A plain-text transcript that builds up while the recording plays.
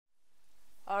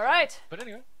All right. But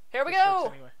anyway. Here we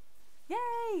go. Anyway.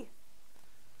 Yay.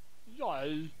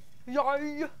 Yay.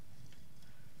 Yay.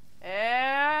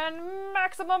 And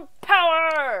maximum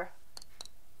power.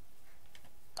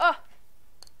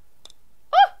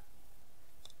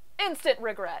 Instant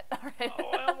regret. All right.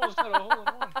 Oh, I almost got a hole in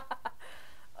one.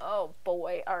 Oh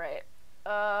boy. All right.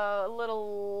 A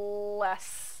little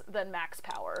less than max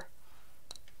power.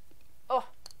 Oh.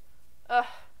 The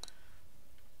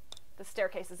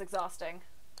staircase is exhausting.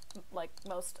 Like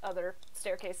most other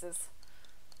staircases.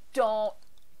 Don't.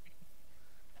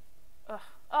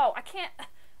 Oh, I can't.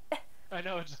 I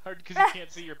know, it's hard because you can't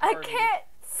see your party. I can't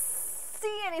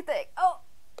see anything. Oh,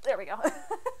 there we go.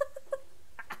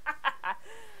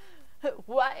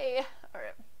 Why?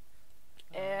 Alright.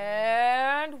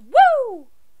 And woo!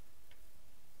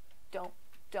 Don't.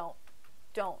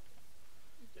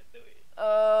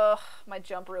 My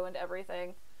jump ruined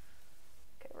everything.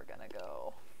 Okay, we're gonna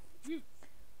go.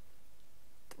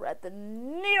 Thread the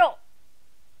needle!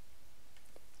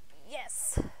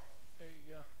 Yes! There you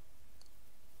go.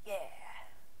 Yeah.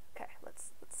 Okay,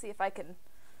 let's see if I can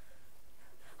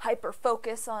hyper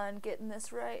focus on getting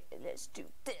this right. Let's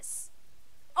do this.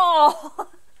 Oh!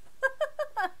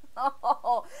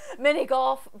 Oh, mini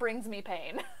golf brings me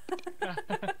pain.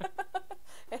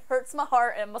 It hurts my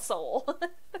heart and my soul.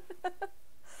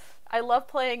 I love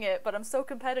playing it, but I'm so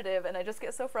competitive and I just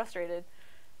get so frustrated.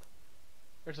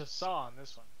 There's a saw on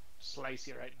this one. Slice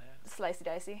you right in half. Slicey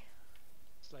dicey.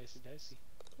 Slicey dicey.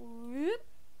 Whoop.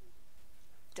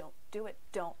 Don't do it.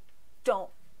 Don't.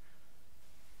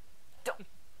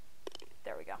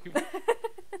 There we go.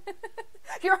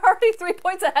 You're already 3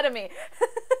 points ahead of me.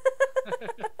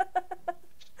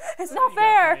 It's not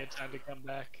fair. You got plenty of time to come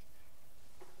back.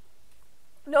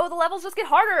 No, the levels just get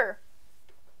harder.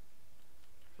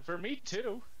 For me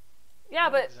too. Yeah,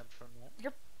 I'm but exempt from that.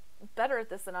 you're better at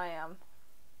this than I am.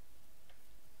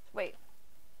 Wait.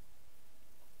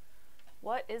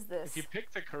 What is this? If you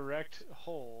pick the correct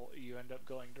hole, you end up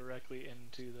going directly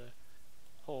into the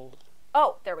hole.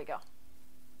 Oh, there we go.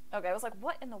 Okay, I was like,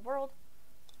 what in the world?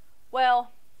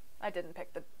 Well, I didn't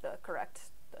pick the correct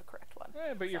one.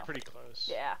 But you're pretty close.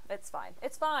 Yeah, it's fine.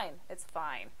 It's fine. It's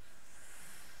fine.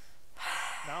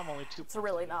 Now I'm only 2 It's points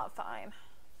really ahead. not fine.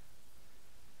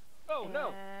 Oh,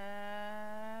 no.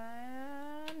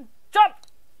 And jump!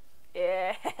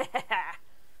 Yeah.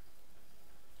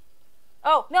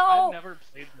 Oh, no! I've never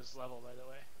played this level, by the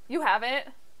way. You haven't?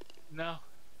 No.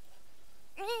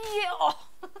 Yeah.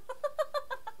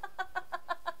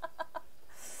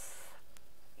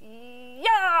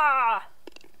 Yeah!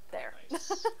 There.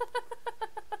 Nice.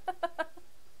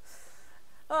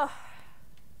 Oh.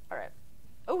 Alright.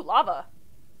 Oh, lava.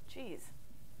 Jeez.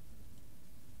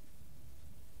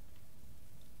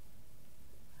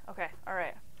 Okay,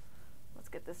 alright. Let's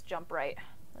get this jump right.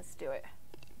 Let's do it.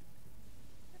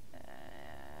 And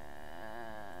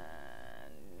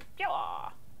yeah.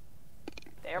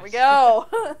 There we go.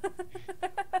 Alright.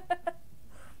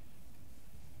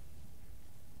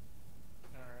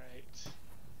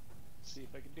 See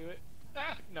if I can do it.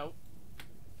 Ah, no.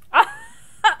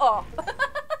 Oh.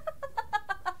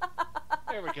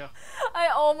 There we go. I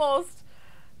almost.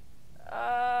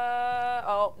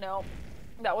 Oh, no.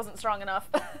 That wasn't strong enough.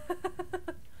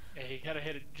 Yeah, you gotta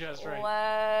hit it just right.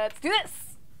 Let's do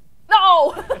this.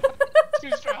 No!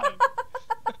 Too strong.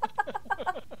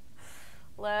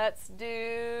 Let's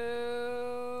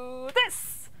do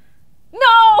this.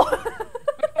 No!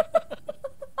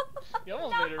 You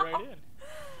almost made it right in.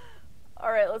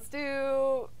 Alright, let's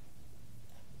do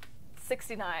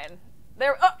 69.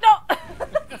 There. Oh, no!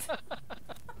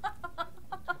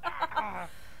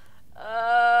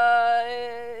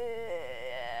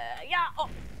 Yeah. Oh.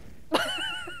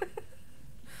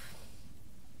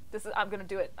 This is. I'm gonna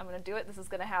do it. I'm gonna do it. This is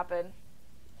gonna happen.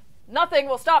 Nothing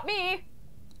will stop me.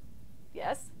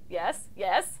 Yes. Yes.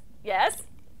 Yes. Yes.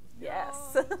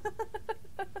 Yes.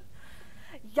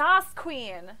 Yas,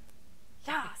 queen.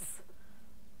 Yas.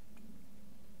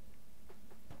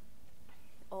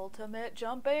 Ultimate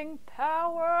jumping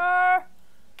power.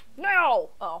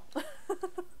 No. Oh.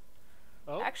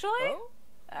 Oh? Actually? Oh?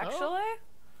 Actually?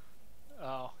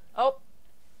 Oh. Oh.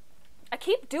 I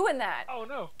keep doing that. Oh,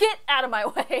 no. Get out of my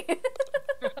way.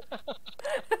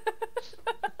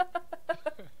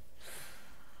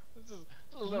 This is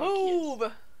a little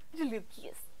Move. Little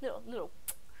kiss. Little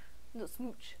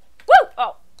smooch. Woo!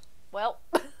 Oh. Well.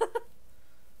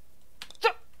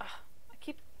 I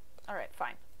keep. Alright,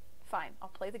 fine. Fine. I'll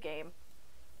play the game.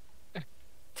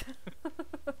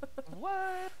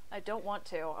 What? I don't want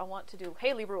to. I want to do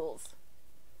Haley rules.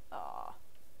 Aw.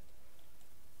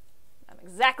 I'm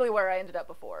exactly where I ended up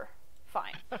before.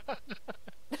 Fine.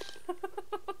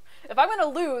 I'm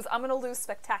gonna lose, I'm gonna lose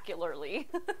spectacularly.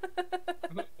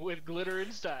 With glitter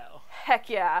and style. Heck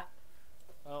yeah.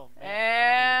 Oh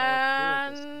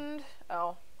man. And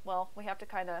oh, well, we have to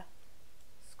kind of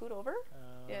scoot over.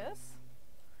 Yes.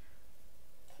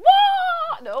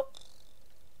 Whoa! Nope.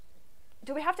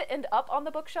 Do we have to end up on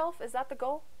the bookshelf? Is that the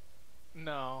goal?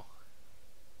 No.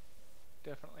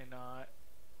 Definitely not.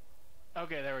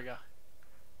 Okay, there we go.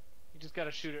 You just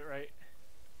gotta shoot it right.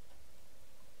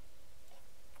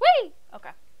 Whee!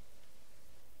 Okay.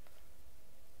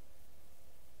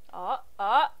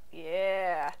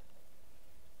 Yeah.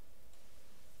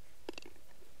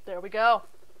 There we go.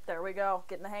 There we go.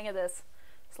 Getting the hang of this.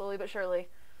 Slowly but surely.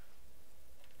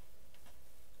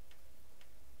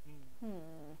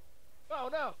 Oh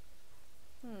no!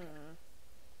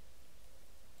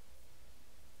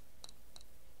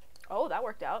 Oh, that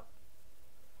worked out.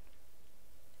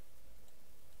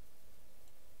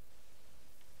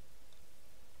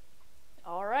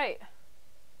 All right.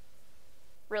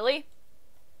 Really?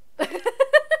 I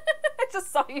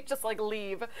just saw you just like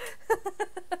leave.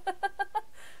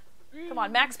 Come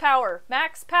on, max power.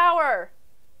 Max power.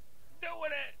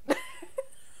 Doing it!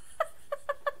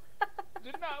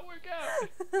 Did not work out.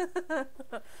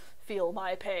 Feel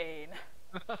my pain.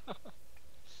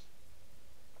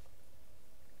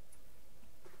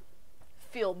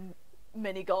 Feel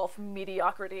mini golf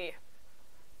mediocrity.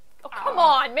 Oh, come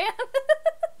on, man.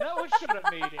 That one should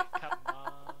have made it. Come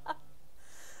on.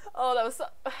 Oh, that was so...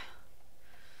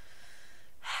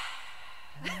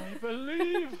 I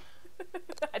believe.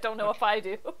 I don't know if I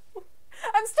do.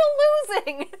 I'm still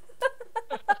losing.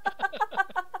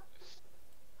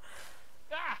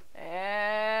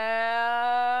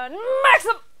 And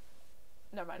maximum.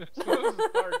 Never mind.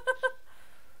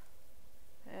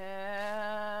 Yeah.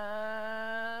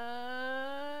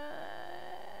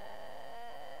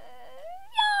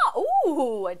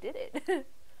 Ooh, I did it. Nice.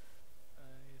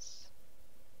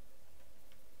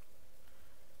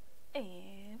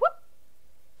 And whoop.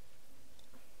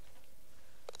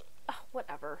 Oh,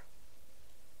 whatever.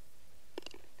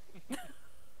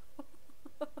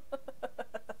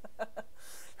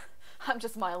 I'm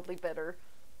just mildly bitter.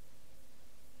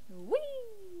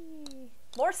 Whee!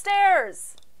 More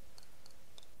stairs!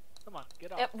 Come on,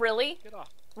 get off. Really? Get off.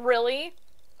 Really?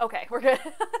 Okay, we're good.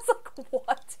 I was like,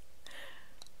 what?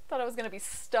 Thought I was gonna be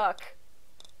stuck.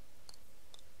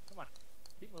 Come on,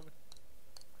 keep moving.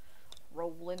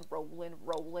 Rolling, rolling,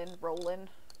 rolling, rolling,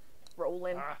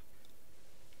 rolling. Ah.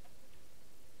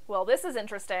 Well, this is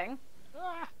interesting.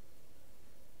 Ah.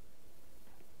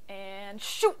 And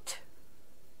shoot!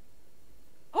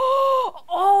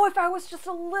 Oh, if I was just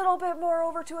a little bit more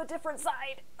over to a different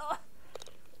side.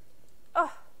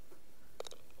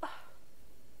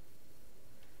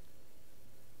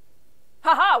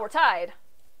 Haha, we're tied.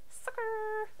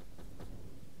 Sucker.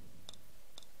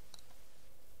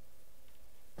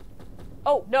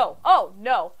 Oh, no. Oh,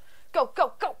 no. Go,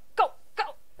 go, go, go,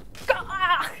 go, go.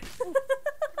 Ah.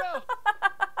 No.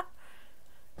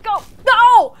 Go.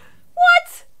 No!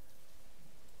 What?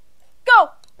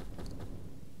 Go.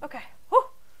 Okay. Whew.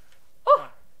 Whew.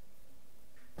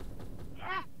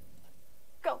 Ah.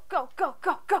 Go, go, go,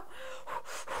 go, go.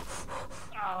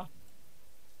 Ah.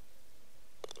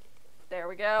 There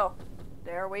we go.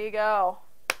 There we go.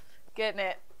 Getting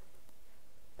it.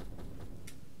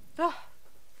 Oh.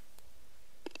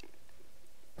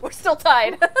 We're still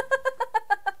tied.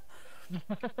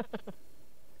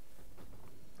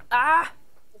 Ah!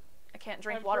 I can't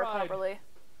drink water properly.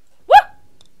 Woo!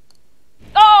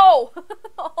 Oh!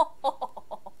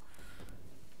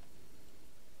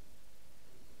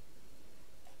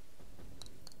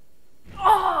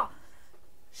 Oh!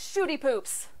 Shooty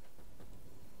poops.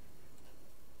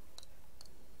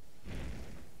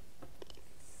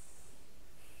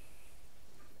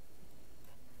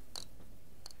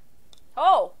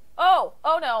 Oh! Oh!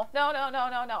 Oh no. No, no, no,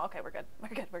 no, no. Okay, we're good. We're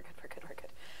good, we're good, we're good, we're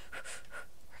good.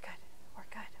 We're good. We're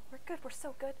good. We're good. We're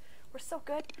so good. We're so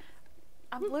good.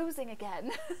 I'm losing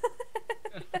again.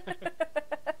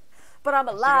 But I'm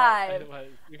alive.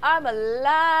 I'm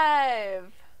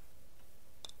alive.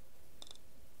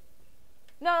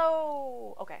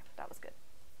 No. Okay, that was good.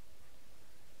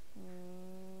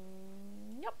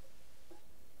 Yep.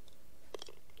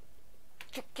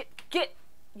 Get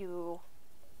you.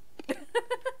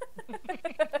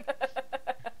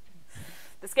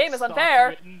 This game is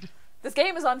unfair. This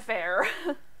game is unfair.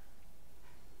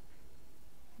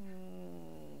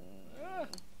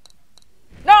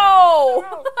 No!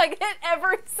 I get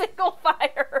every single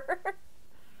fire.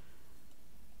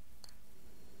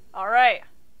 All right,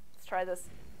 let's try this.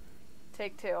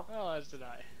 Take two. Well, as did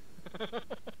I.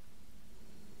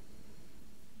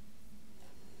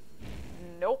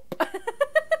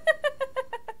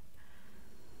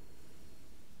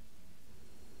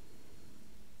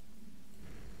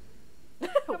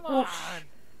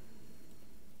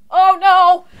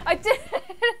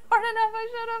 I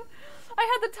should have. I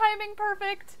had the timing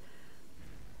perfect.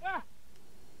 Ah.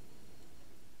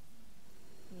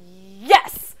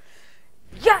 Yes!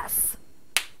 Yes!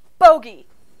 Bogey!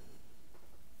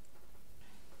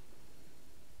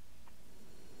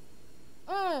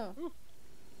 Oh,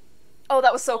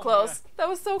 that was so close. That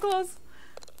was so close.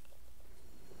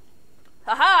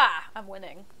 Haha! I'm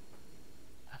winning.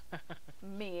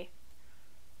 Me.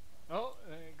 Oh,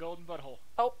 golden butthole.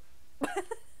 Oh.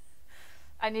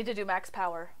 I need to do max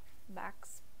power.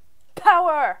 Max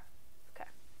power! Okay.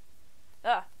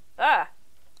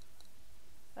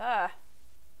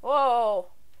 Whoa.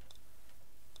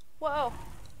 Whoa.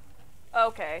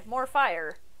 Okay, more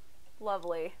fire.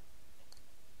 Lovely.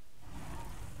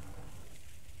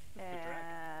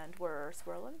 And we're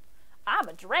swirling. I'm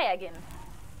a dragon.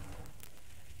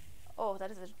 Oh,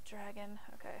 that is a dragon.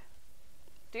 Okay.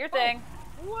 Do your thing.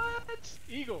 Oh, what?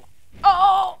 Eagle.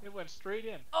 Oh! It went straight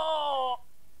in. Oh!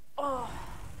 Oh.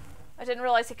 I didn't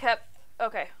realize he kept...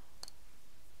 Okay.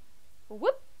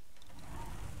 Whoop.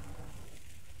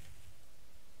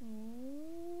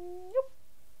 Nope.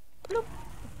 Bloop.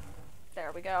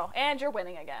 There we go. And you're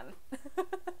winning again.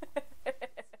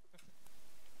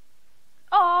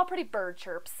 Aw, pretty bird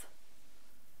chirps.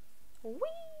 Whee!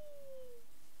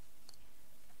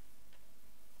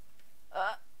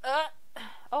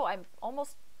 Oh, I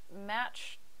almost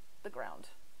match the ground.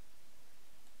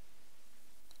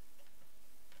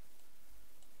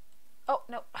 Oh,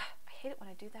 no. I hate it when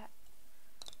I do that.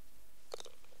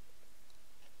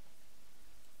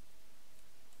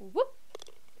 Whoop!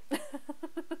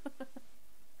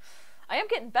 I am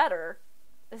getting better.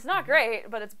 It's not great,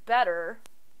 but it's better.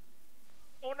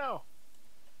 Oh no!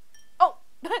 Oh!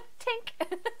 Tink!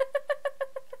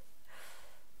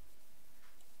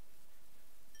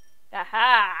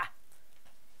 Aha!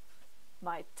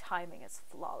 My timing is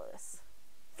flawless.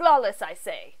 Flawless, I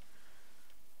say!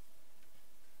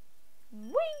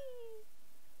 Whee!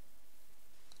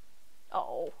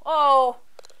 Oh. Oh!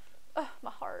 My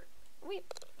heart.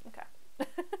 Weep. Okay.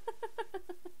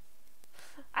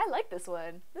 I like this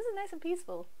one. This is nice and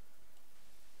peaceful.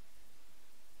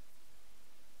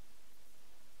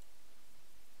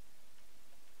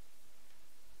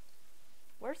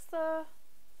 Where's the...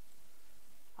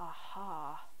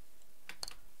 Aha.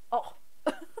 Oh.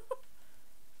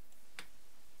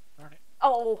 Darn it.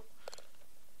 Oh.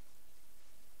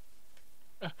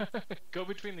 Go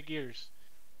between the gears.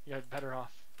 You're better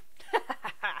off.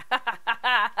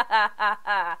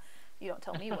 You don't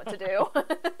tell me what to do.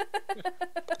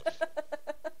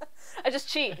 I just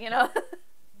cheat, you know?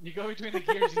 You go between the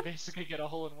gears, you basically get a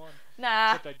hole in one.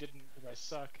 Nah. Except I didn't, because I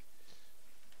suck.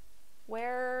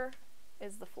 Where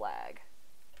is the flag?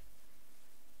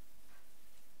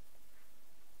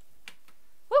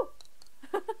 Woo!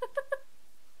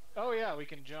 Oh yeah, we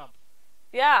can jump.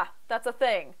 Yeah, that's a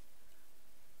thing.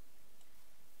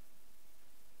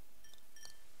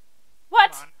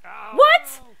 What? Oh,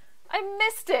 What? no. I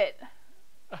missed it.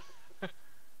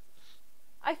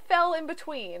 I fell in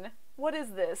between. What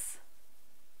is this?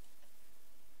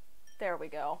 There we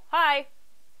go. Hi.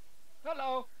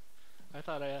 Hello. I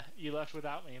thought you left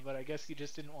without me, but I guess you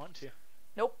just didn't want to.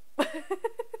 Nope.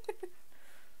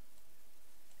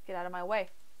 Get out of my way.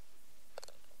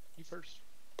 You first.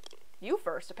 You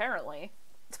first, apparently.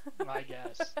 I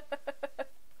guess.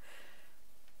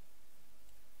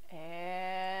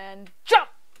 And jump!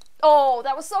 Oh,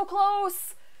 that was so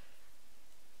close!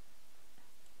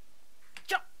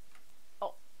 Jump!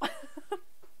 Oh.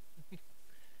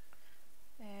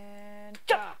 And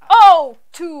jump! Ah. Oh,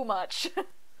 too much.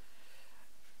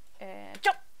 And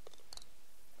jump!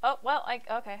 Oh, well,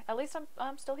 okay. At least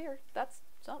I'm still here. That's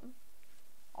something.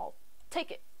 I'll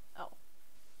take it. Oh.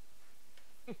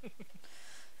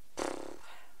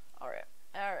 Alright.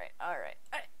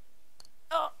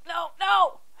 Oh, no!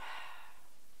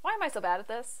 Why am I so bad at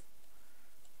this?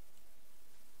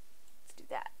 Let's do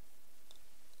that.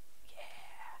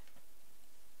 Yeah.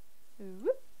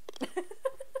 Whoop.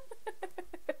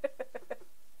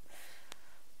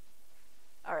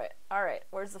 Alright.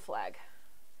 Where's the flag?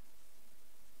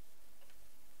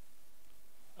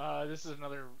 This is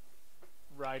another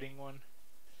riding one.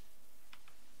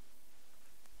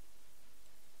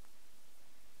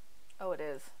 Oh, it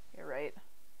is. You're right.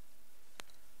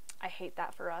 I hate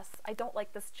that for us. I don't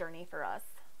like this journey for us.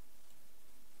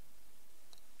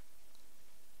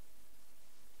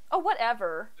 Oh,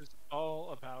 whatever. It's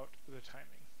all about the timing.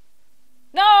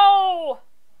 No!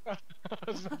 I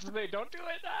was about to say, don't do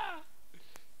it! Ah!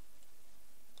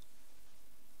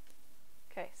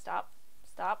 Okay, stop.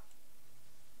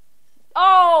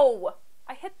 Oh!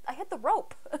 I hit the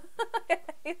rope. I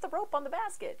hit the rope on the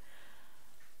basket.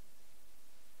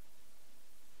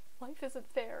 Life isn't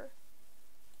fair.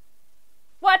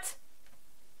 What?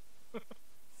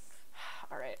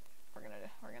 All right, we're gonna do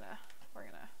this.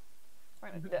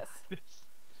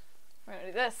 We're gonna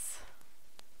do this,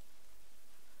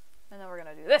 and then we're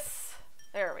gonna do this.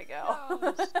 There we go.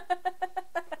 Yes.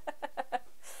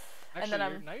 And Actually,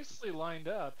 then you're nicely lined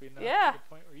up, you know, Yeah. to the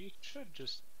point where you should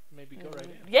just maybe go right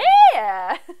in.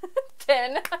 Yeah!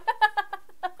 10.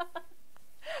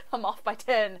 I'm off by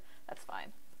 10. That's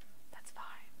fine. That's fine.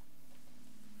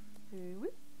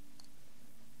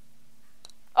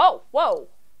 Oh, whoa.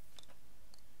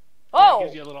 Yeah, Oh! it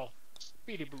gives you a little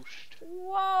speedy boost.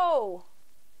 Whoa!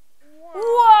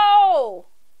 Whoa!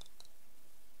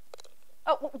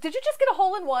 Oh, did you just get a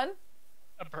hole in one?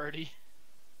 A birdie.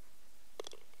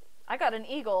 I got an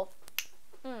eagle.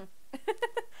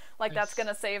 Like that's Nice.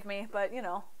 gonna save me, but you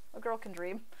know, a girl can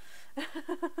dream.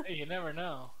 Hey, you never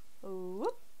know.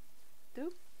 Whoop.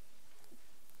 Doop.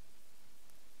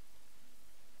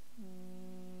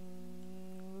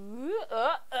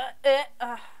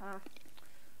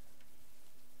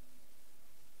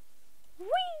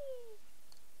 Whee!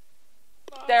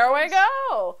 There we Nice.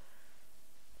 go.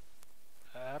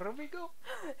 There we go.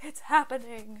 It's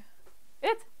happening.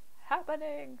 It's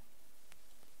happening.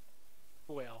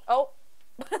 Well. Oh.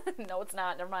 No, it's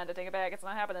not. Never mind. I take it back. It's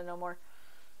not happening no more.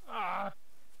 Ah.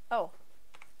 Oh.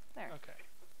 There. Okay.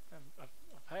 I've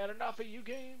had enough of you,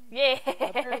 game. Yeah.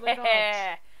 Apparently not.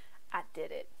 I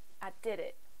did it. I did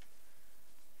it.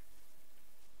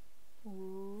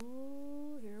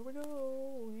 Ooh, here we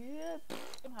go. Yeah.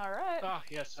 All right. Ah,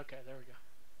 yes. Okay, there we go.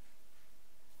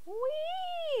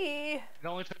 Whee! It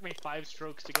only took me 5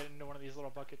 strokes to get into one of these little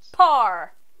buckets.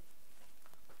 Par.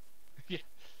 Yeah.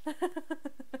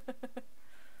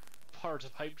 Par's a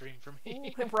pipe dream for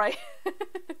me. Right.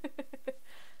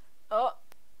 Oh.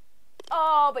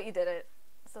 Oh, but you did it.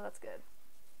 So that's good.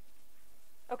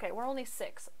 Okay, we're only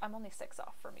 6. I'm only 6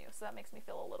 off from you, so that makes me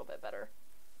feel a little bit better.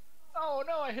 Oh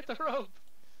no, I hit the rope.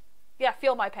 Yeah,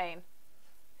 feel my pain.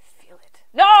 Feel it.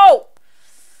 No!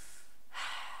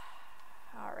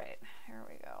 Alright, here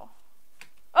we go.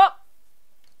 Oh!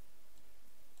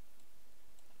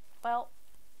 Well,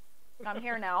 I'm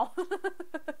here now.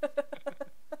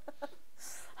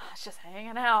 It's just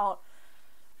hanging out.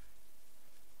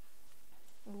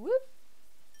 Whoop.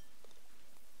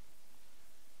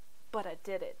 But I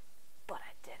did it. But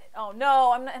I did it. Oh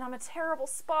no, I'm a terrible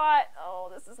spot.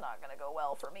 Oh, this is not gonna go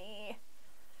well for me.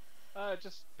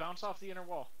 Just bounce off the inner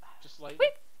wall. Just like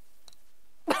Wait.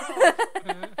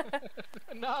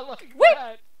 Not like Wait.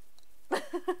 that.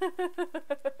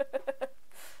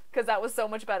 Because that was so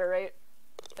much better, right?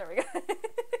 There we go.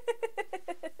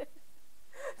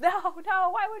 No,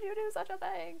 why would you do such a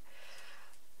thing?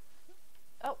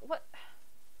 Oh, what?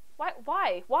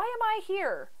 Why am I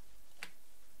here?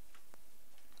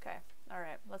 Okay,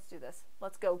 alright, let's do this.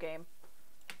 Let's go, game.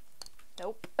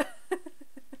 Nope.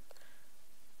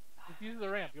 Use the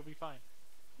ramp, you'll be fine.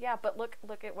 Yeah, but look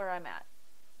at where I'm at.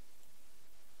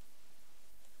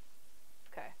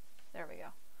 Okay, there we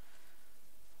go.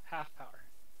 Half power.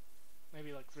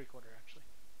 Maybe like 3/4 actually.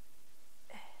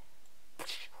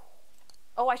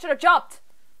 Oh, I should have jumped!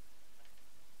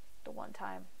 The one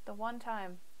time. The one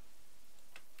time.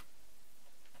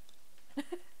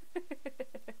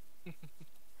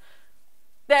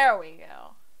 There we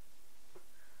go.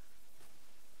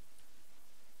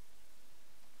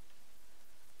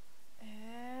 And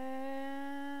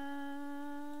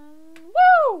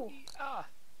woo! Ah.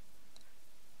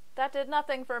 That did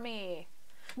nothing for me.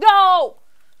 No!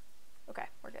 Okay,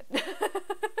 we're good.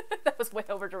 That was way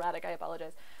over dramatic. I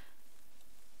apologize.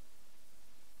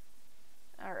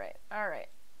 Alright, alright.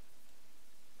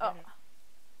 Oh.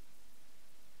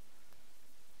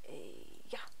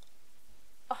 Yeah.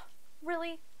 Oh,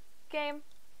 really? Game?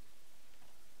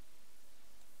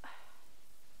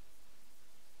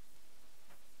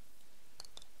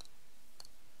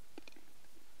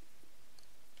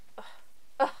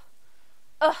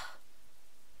 Ugh.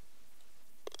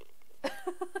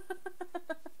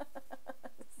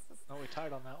 Oh, we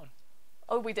tied on that one.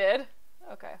 Oh, we did?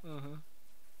 Okay. Mm-hmm.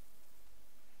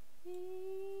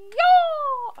 Yo!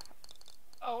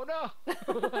 Oh no!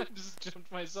 I just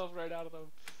jumped myself right out of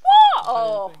them.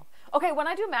 Oh! Okay, when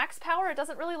I do max power, it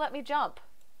doesn't really let me jump.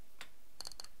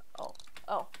 Oh.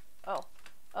 Oh. Oh.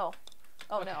 Oh.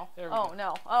 Oh Okay, no. there we Oh go.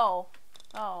 no. Oh.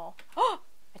 Oh. Oh!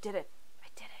 I did it. I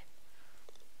did it.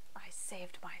 I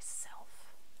saved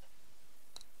myself.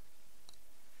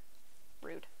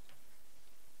 Rude.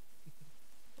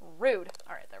 Rude.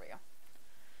 Alright, there we go.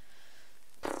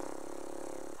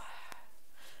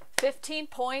 15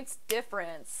 points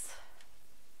difference.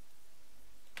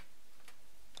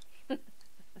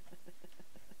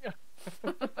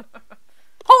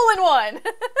 one.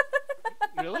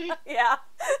 Really? Yeah.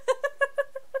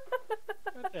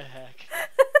 What the heck?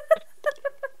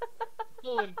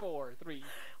 Pull in 4, 3.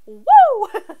 Woo!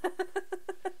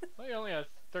 Well, you only have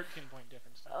 13-point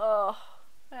difference now. Oh,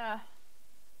 yeah.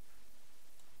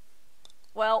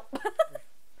 Well,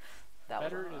 that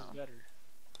Better was, is better.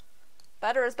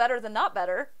 Better is better than not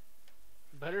better.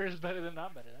 Better is better than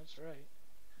not better. That's right.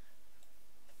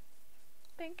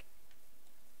 Pink.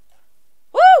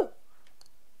 Woo!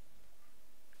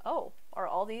 Oh, are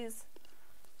all these?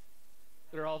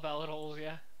 They're all valid holes,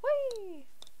 yeah. Whee!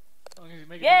 As long as you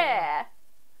make it. Yeah!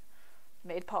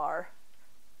 Made par.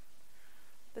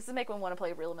 This is make me want to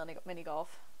play real mini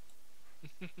golf.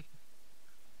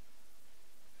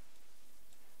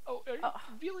 Oh, are you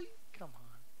really? Come on.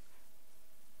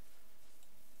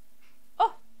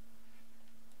 Oh!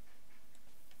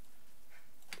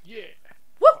 Yeah.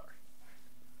 Woo! Par.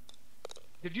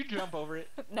 Did you jump over it?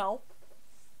 No.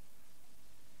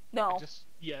 No.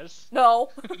 Yes. No.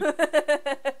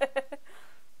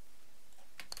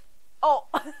 Oh.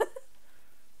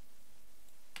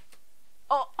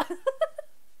 Oh.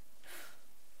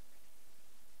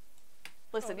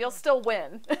 Listen, you'll still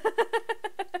win.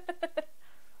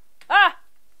 Ah!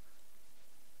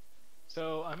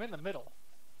 So I'm in the middle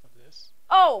of this.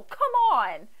 Oh, come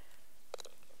on.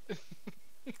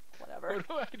 Whatever. What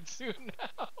do I do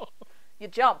now? You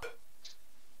jump.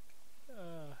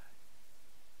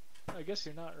 I guess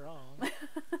you're not wrong.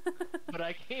 But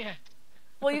I can't.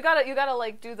 Well, you gotta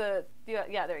like do the,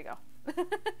 yeah, there you go.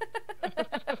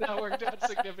 That worked out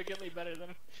significantly better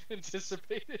than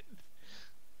anticipated.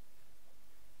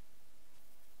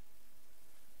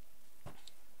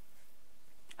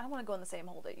 I don't want to go in the same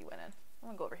hole that you went in. I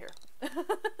want to go over here.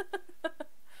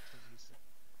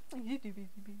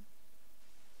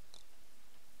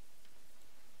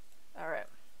 All right.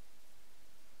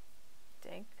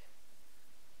 Dink.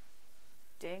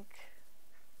 Dink.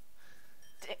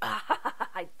 Dink.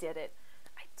 I did it.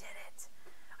 I did it.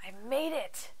 I made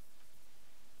it.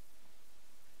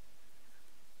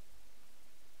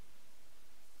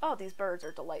 Oh, these birds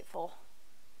are delightful.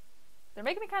 They're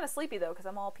making me kind of sleepy though, because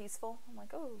I'm all peaceful. I'm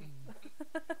like, oh.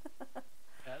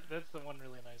 Yeah, that's the one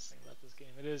really nice thing about this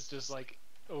game. It is just like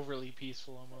overly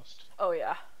peaceful almost. Oh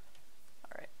yeah.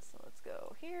 All right, so let's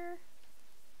go here.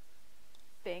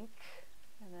 Bink,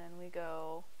 and then we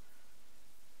go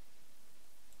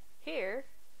here.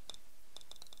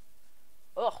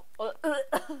 Oh.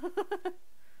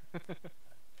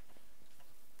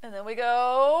 And then we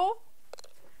go.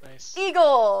 Nice.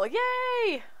 Eagle!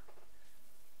 Yay!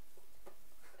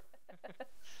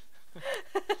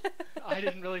 I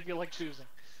didn't really feel like choosing.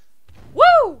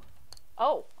 Woo!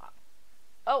 Oh.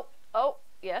 Oh. Oh.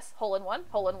 Yes. Hole in one.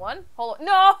 Hole in one. Hole in...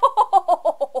 No!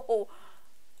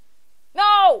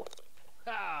 No!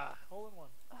 Ah! Hole in one.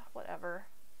 Whatever.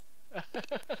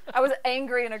 I was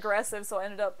angry and aggressive, so I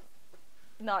ended up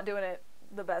not doing it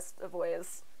the best of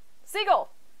ways.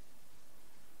 Seagull!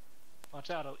 Watch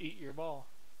out, I'll eat your ball.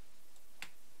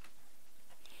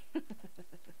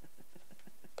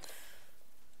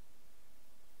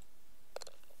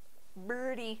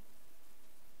 Birdie.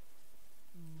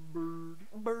 Bird.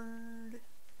 Bird.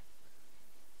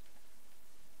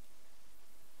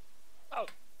 Oh.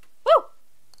 Woo!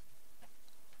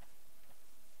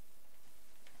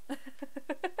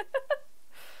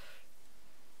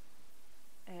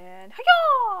 And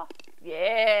hi-yah!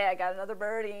 Yeah, I got another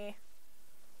birdie.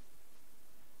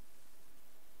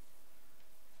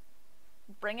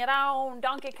 Bring it on,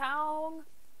 Donkey Kong.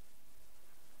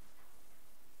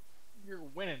 You're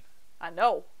winning. I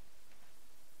know.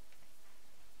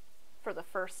 For the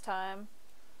first time.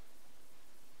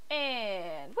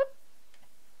 And whoop.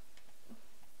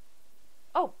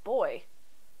 Oh boy.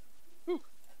 Whew.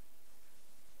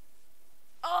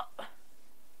 Oh.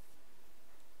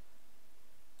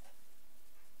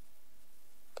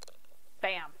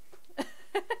 Bam.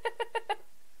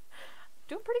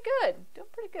 Doing pretty good. Doing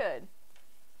pretty good.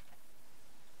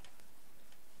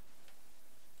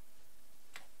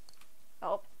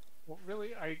 Oh. Well,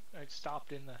 really? I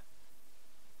stopped in the...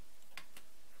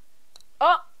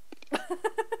 Oh!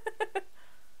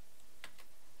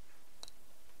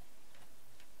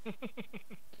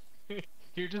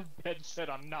 You're just dead set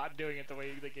on not doing it the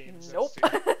way the game says Nope.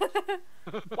 to.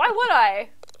 Why would I?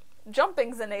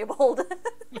 Jumping's enabled.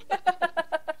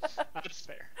 That's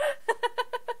fair.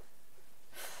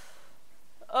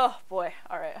 Oh boy.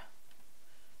 Alright.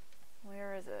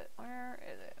 Where is it? Where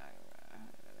is it?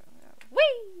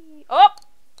 Whee! Up!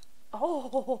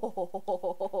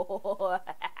 Oh!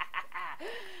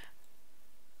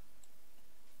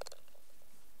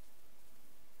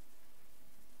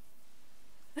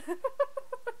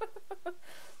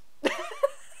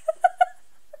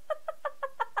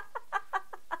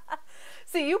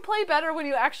 See, you play better when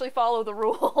you actually follow the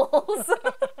rules.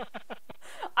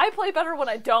 I play better when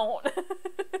I don't.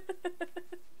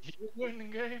 You win the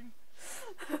game.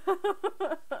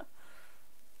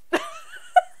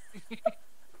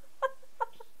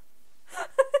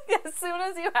 As soon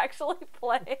as you actually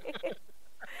play.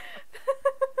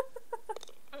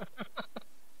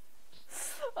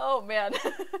 Oh man.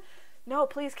 No,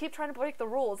 please keep trying to break the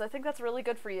rules. I think that's really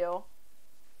good for you.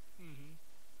 Mm-hmm.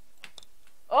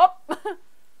 Oh!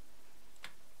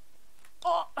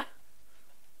 Oh!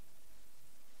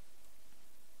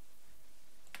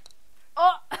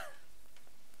 Oh!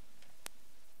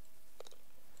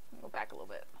 Go back a little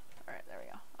bit. Alright, there we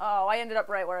go. Oh, I ended up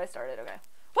right where I started. Okay.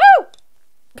 Woo!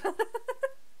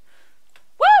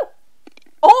 Woo!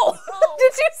 Oh!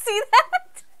 Did you see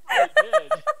that? I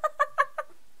did.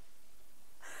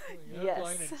 Yes.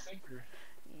 Line and sinker.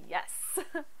 Yes.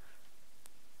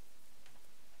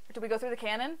 Did we go through the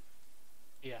cannon?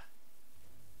 Yeah.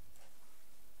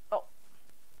 Oh.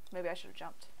 Maybe I should have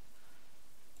jumped.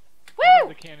 One Woo!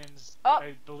 of the cannons, Oh.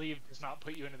 I believe, does not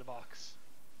put you into the box.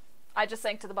 I just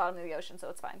sank to the bottom of the ocean, so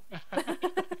it's fine.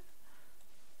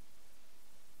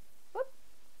 Whoop.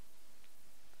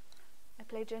 I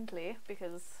play gently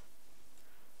because...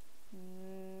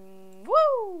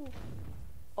 woo!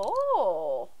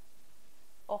 Oh!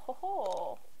 Oh ho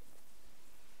ho!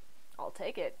 I'll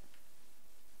take it.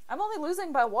 I'm only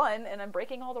losing by 1, and I'm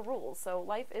breaking all the rules, so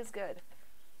life is good.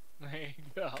 There you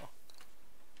go.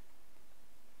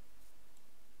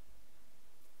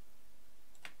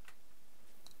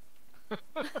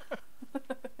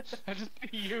 I just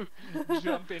see you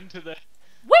jump into the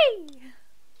Whee!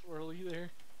 swirly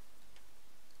there.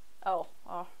 Oh,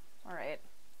 alright.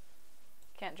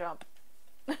 Can't jump.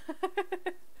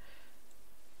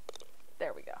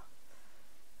 There we go.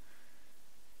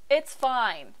 It's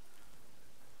fine.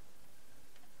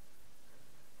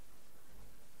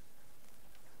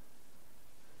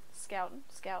 Scouting,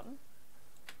 scouting.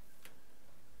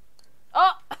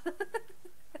 Oh!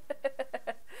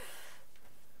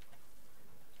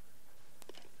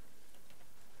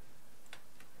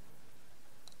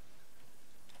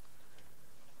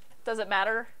 Does it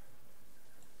matter?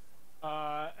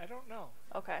 I don't know.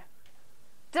 Okay.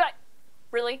 Did I?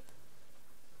 Really?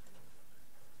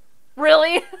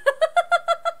 Really?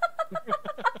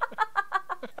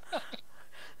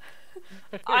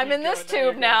 I'm in this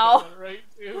tube now. Right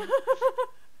tube.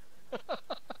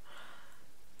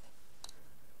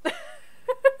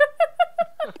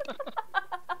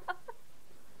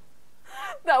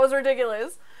 That was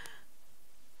ridiculous.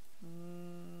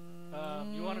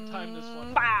 You want to time this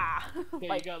one? Bah! Yeah,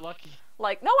 Like, you got lucky.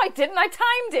 like, no, I didn't. I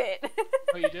timed it.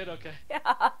 Oh, you did? Okay. Yeah.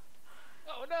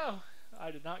 Oh, no.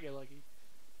 I did not get lucky.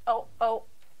 Oh, oh.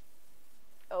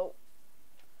 Oh.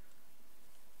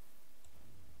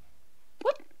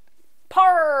 Whoop.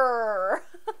 Parr!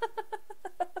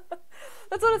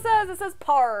 That's what it says. It says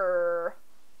parr.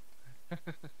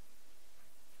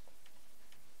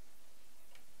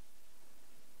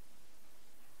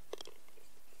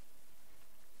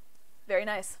 Very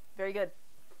nice. Very good.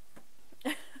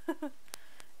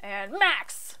 And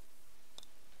Max!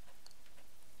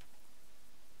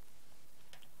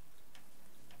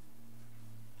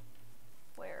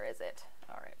 Where is it?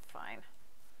 Alright, fine.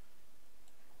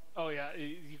 Oh, yeah.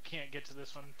 You can't get to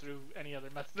this one through any other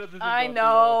method other than I go through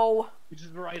know. the- Which is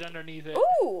right underneath it.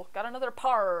 Ooh! Got another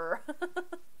parr.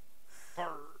 Brr.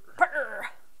 Parr.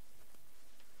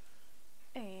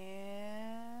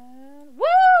 And...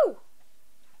 Woo!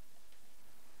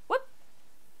 Whoop!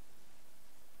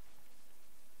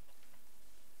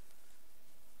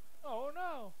 Oh,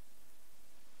 no.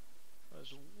 That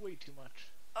was way too much.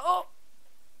 Oh!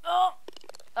 Oh!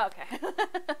 Okay.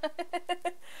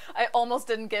 I almost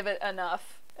didn't give it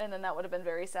enough, and then that would have been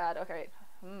very sad. Okay.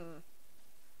 Woo!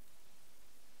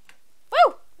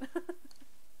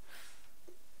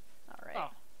 Alright. Oh.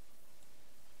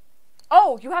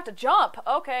 Oh, you have to jump!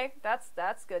 Okay, that's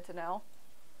good to know.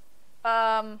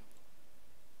 There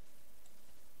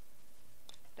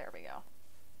we go.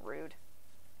 Rude.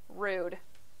 Rude.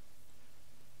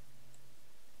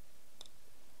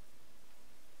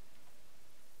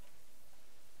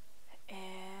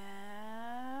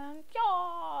 And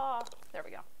yaw! There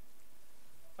we go.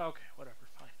 Okay, whatever,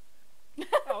 fine.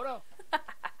 Oh, no.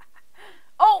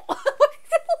 Oh!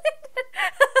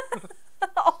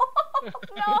 Oh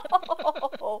no!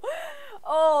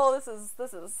 Oh, this is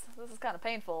kind of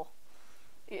painful.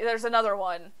 There's another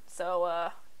one, so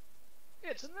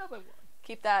It's another one.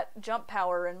 keep that jump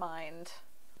power in mind.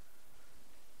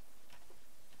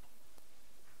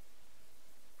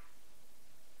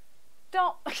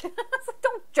 Don't.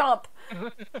 Don't jump.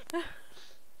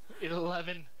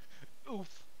 11.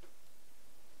 Oof.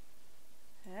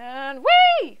 And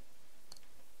whee!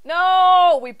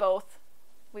 No, we both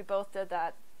did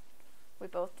that. We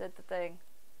both did the thing.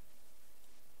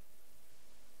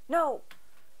 No.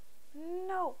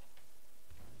 No.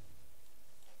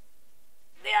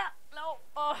 Yeah, no.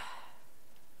 Ugh.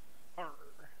 I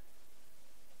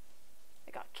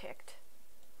got kicked.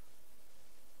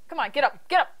 Come on, get up,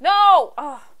 get up. No!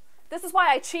 Oh, this is why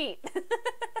I cheat.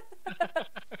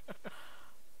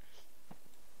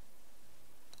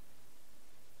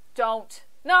 Don't.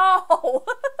 No!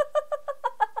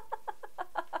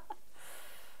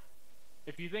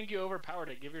 If you think you overpowered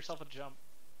it, give yourself a jump.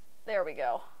 There we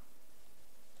go.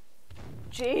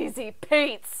 Jeezy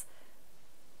Pete's.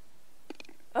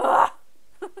 Ugh.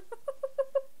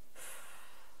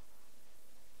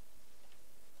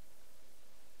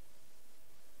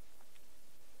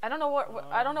 I don't know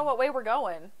what way we're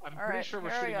going. I'm All pretty right, sure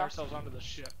we're here we shooting go. ourselves onto the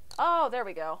ship. Oh, there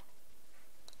we go.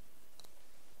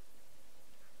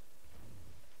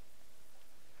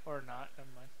 Or not,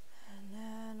 never mind. And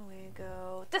then we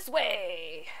go this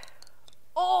way.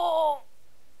 Oh!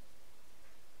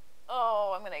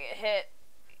 Oh, I'm gonna get hit.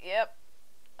 Yep,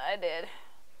 I did.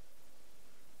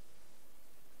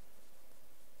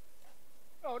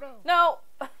 Oh no. No!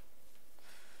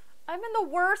 I'm in the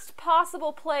worst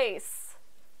possible place.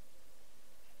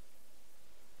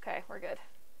 Okay, we're good.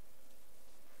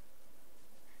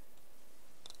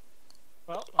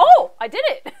 Well. Oh! I did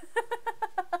it!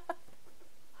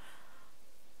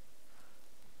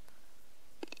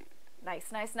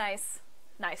 Nice, nice, nice.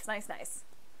 Nice, nice, nice.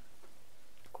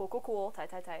 Cool, cool, cool. Tight,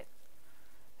 tight, tight.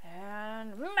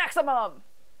 And maximum!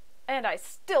 And I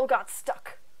still got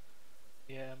stuck.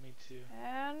 Yeah, me too.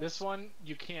 And This one,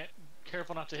 you can't.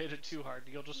 Careful not to hit it too hard.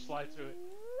 You'll just fly through it.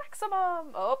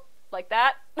 maximum! Oh, like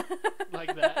that?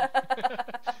 Like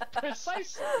that.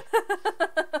 Precisely.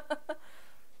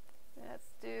 Let's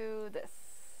do this.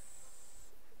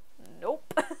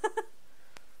 Nope. A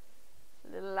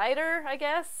little lighter, I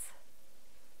guess.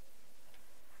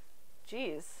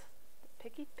 Jeez.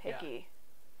 Picky, picky.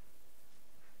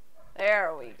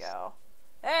 There we go.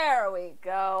 There we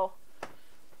go.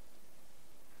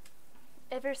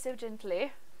 Ever so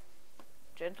gently.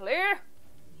 Gently.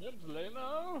 Gently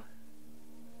now.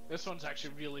 This one's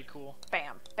actually really cool.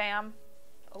 Bam, bam.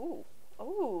 Ooh,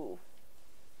 ooh.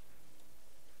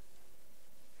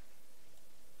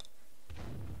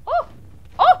 Oh!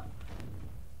 Oh!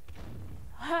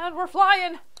 And we're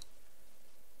flying.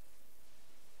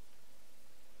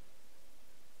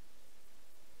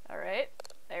 All right,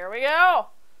 there we go.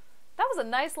 That was a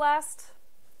nice last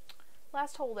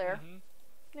hole there. Mm-hmm.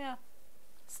 Yeah,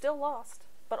 still lost,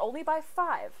 but only by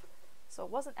 5, so it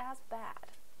wasn't as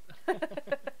bad.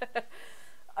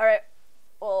 All right,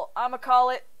 well, I'ma call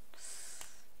it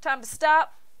time to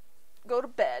stop, go to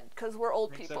bed, because we're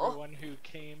old Thanks people. everyone who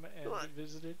came and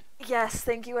visited. Yes,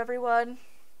 thank you everyone.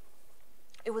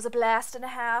 It was a blast and a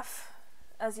half,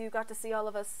 as you got to see all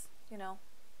of us, you know,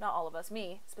 not all of us,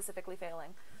 me specifically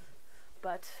failing.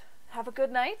 But have a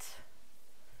good night,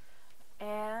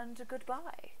 and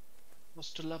goodbye.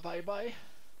 Hasta la bye bye.